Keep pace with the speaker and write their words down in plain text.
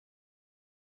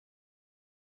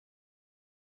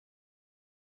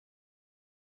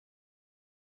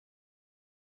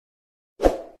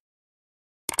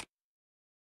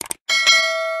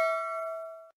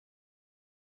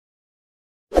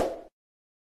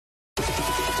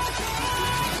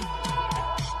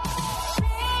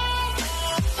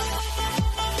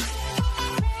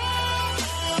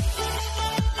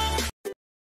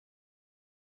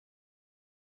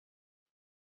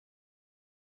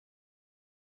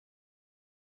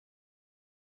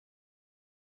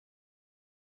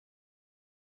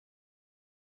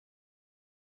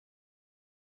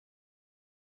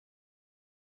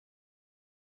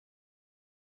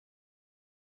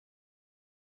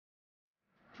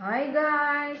Hi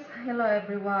guys, hello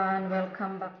everyone,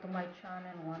 welcome back to my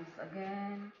channel once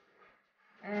again.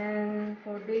 And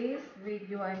for this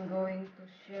video I'm going to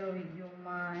share with you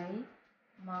my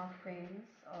muffins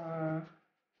or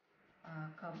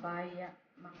makabayan,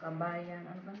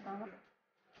 ano bang tawag?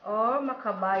 Or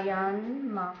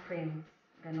makabayan muffins,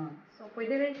 ganon. So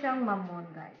pwede rin siyang mamon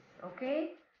guys,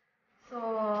 okay?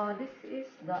 So this is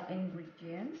the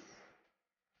ingredients: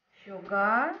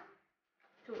 sugar,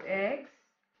 2 eggs,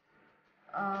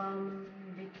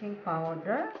 baking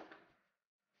powder,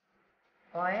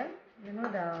 oil,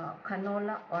 the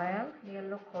canola oil,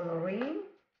 yellow coloring,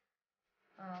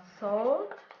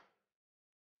 salt,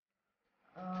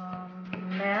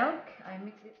 milk. I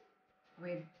mix it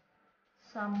with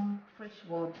some fresh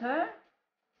water,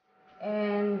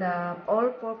 and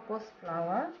all-purpose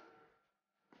flour,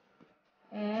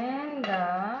 and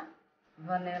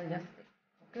vanilla stick.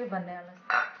 Okay, vanilla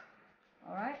stick.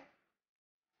 All right.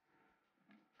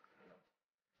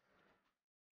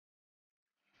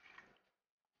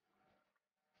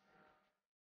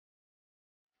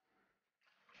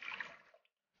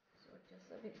 So just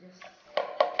a bit, just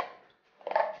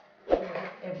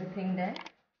everything there,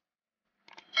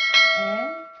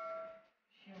 and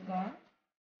sugar.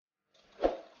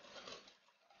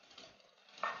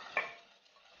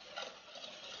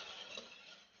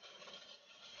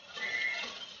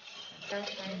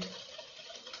 And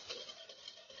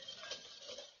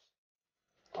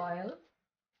oil,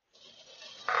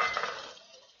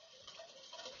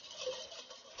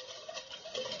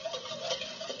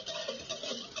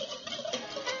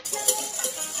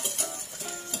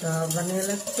 the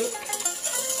vanilla stick,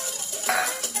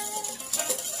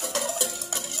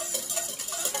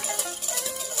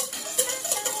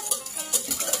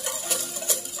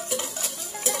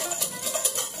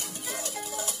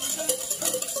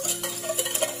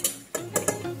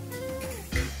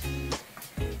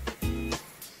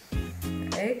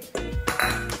 egg,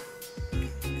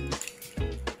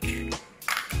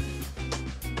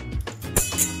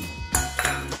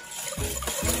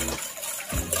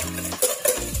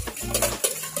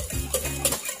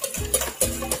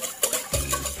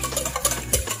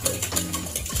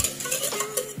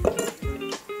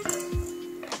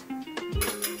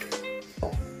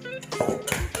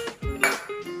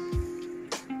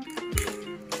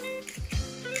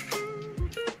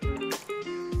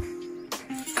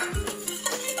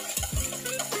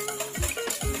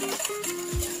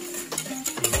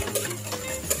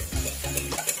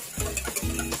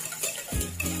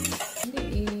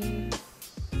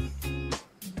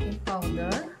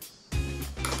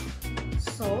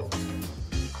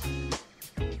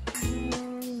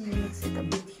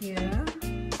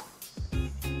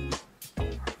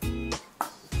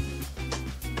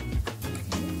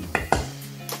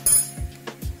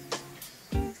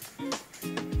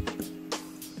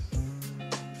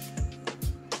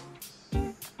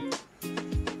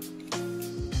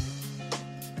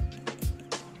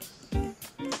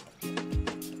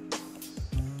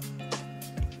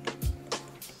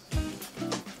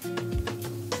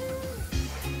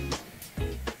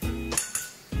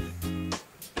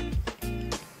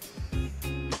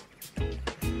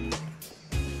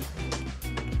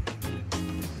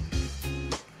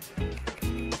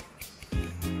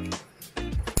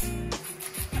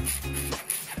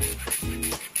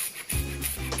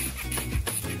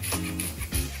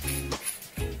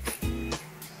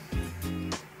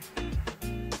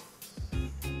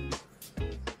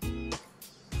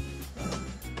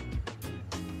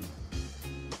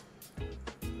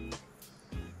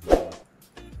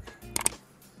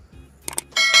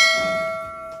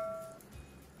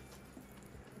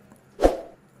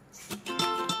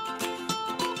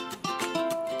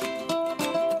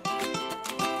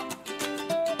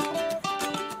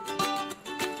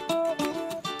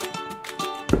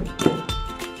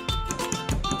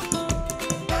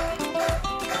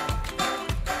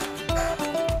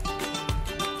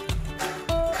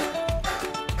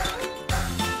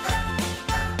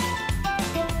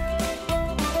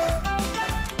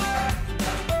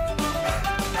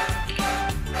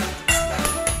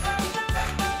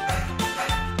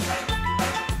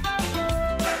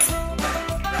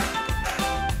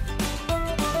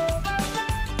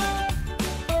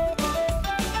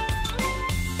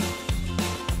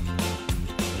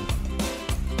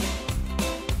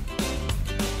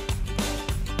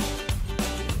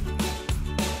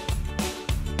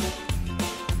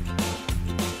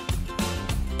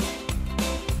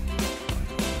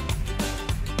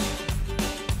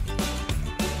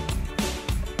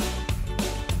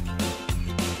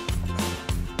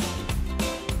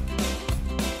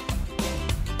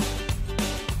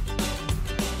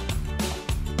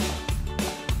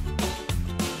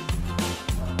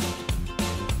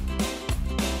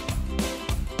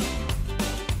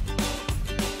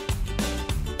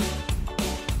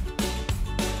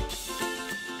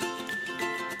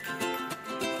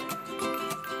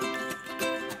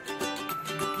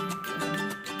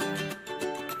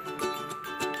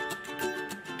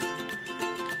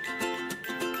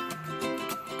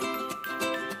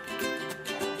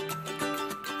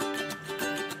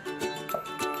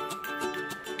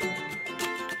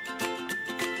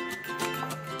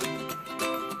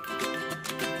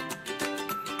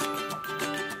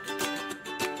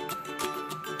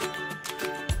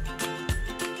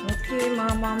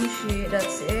 mamshi,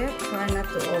 that's it. Try not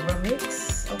to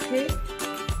overmix, okay?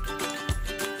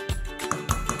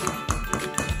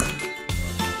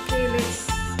 Okay, let's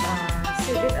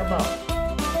set it about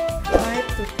 5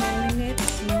 to 10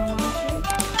 minutes, mga mamshi.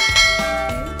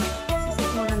 Okay, sisit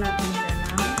muna natin siya ng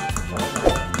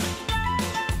bawal.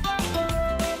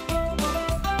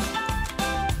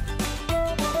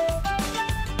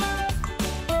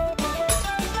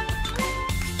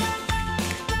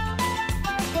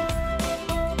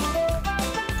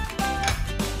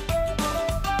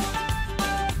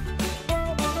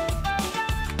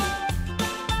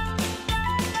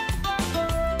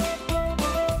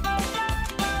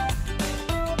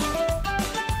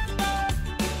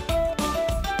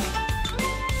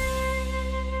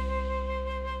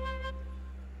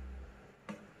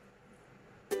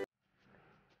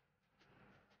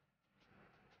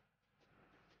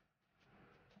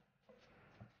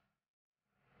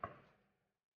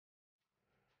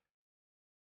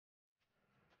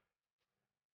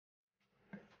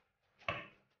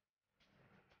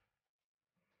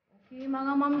 Okay,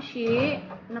 mga mamshi,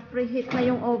 na-preheat na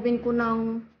yung oven ko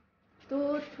ng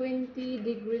 220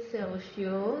 degrees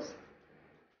Celsius.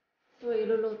 So,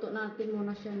 iluluto natin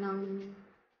muna siya ng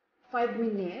 5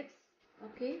 minutes.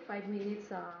 Okay, 5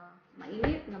 minutes sa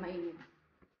mainit na mainit.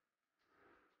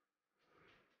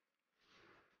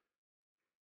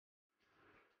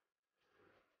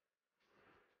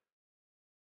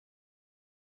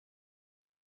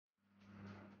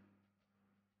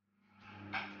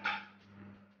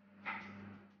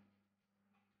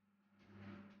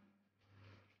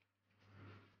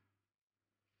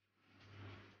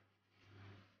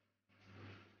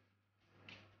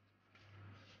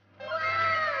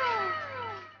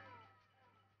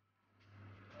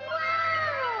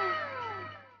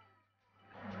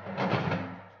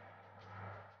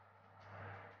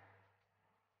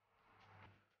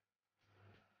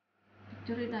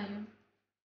 Picture tayo.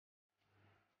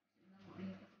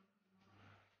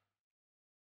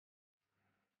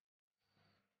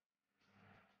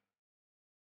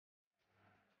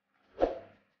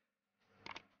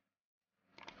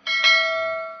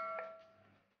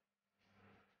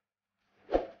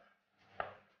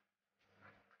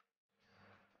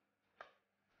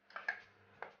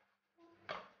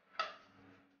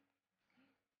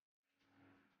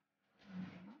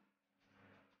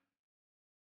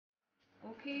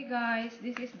 Okay guys,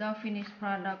 this is the finished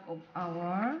product of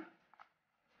our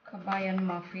Kabayan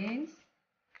muffins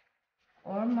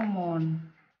or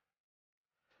Mamon.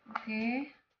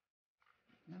 Okay.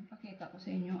 Napakita ko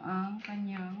sa inyo ang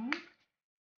kanyang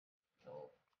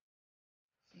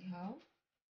see how?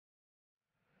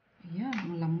 Ayan,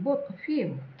 ang lambot.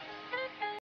 Feel.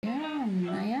 Ayan.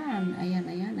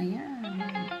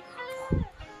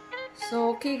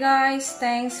 So, okay guys,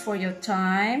 thanks for your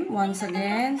time once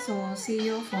again. So, see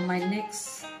you for my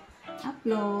next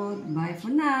upload. Bye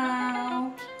for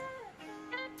now.